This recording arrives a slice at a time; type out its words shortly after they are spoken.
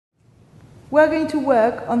we're going to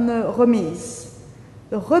work on the remise.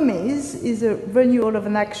 The remise is a renewal of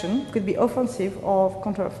an action, it could be offensive or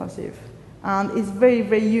counter-offensive, and it's very,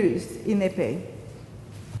 very used in épée.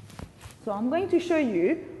 So I'm going to show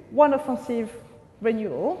you one offensive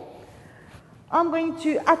renewal. I'm going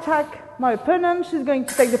to attack my opponent, she's going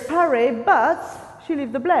to take the parry, but she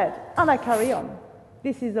leaves the blade, and I carry on.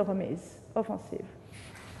 This is a remise, offensive.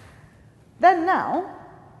 Then now,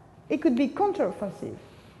 it could be counter-offensive.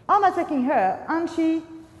 I'm attacking her, and she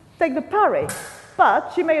takes the parry,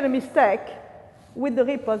 but she made a mistake with the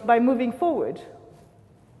riposte by moving forward.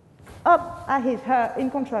 Up, I hit her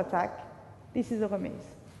in counter-attack. This is a remise.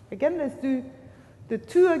 Again, let's do the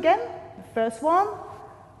two again. The first one,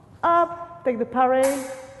 up, take the parry,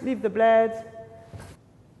 leave the blade,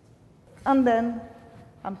 and then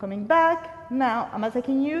I'm coming back. Now I'm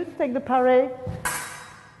attacking you, take the parry,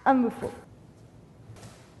 and move forward.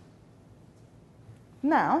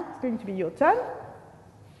 Now it's going to be your turn.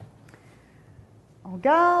 En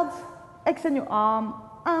garde, extend your arm,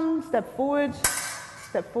 and step forward,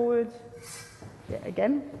 step forward. Yeah,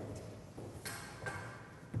 again.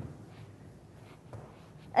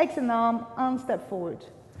 Extend arm and step forward.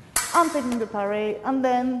 I'm taking the parry, and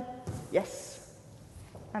then, yes.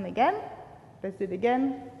 And again, let's do it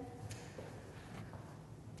again.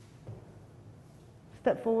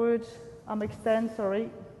 Step forward, arm extend, sorry,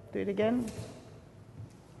 do it again.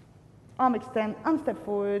 Arm extend and step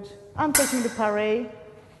forward. I'm taking the parry,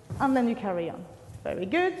 and then you carry on. Very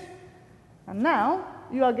good. And now,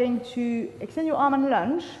 you are going to extend your arm and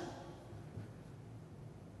lunge.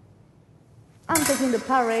 I'm taking the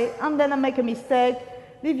parry, and then I make a mistake.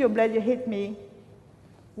 Leave your blade, you hit me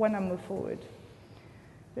when I move forward.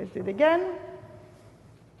 Let's do it again.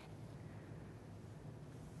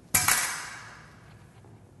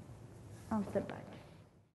 And step back.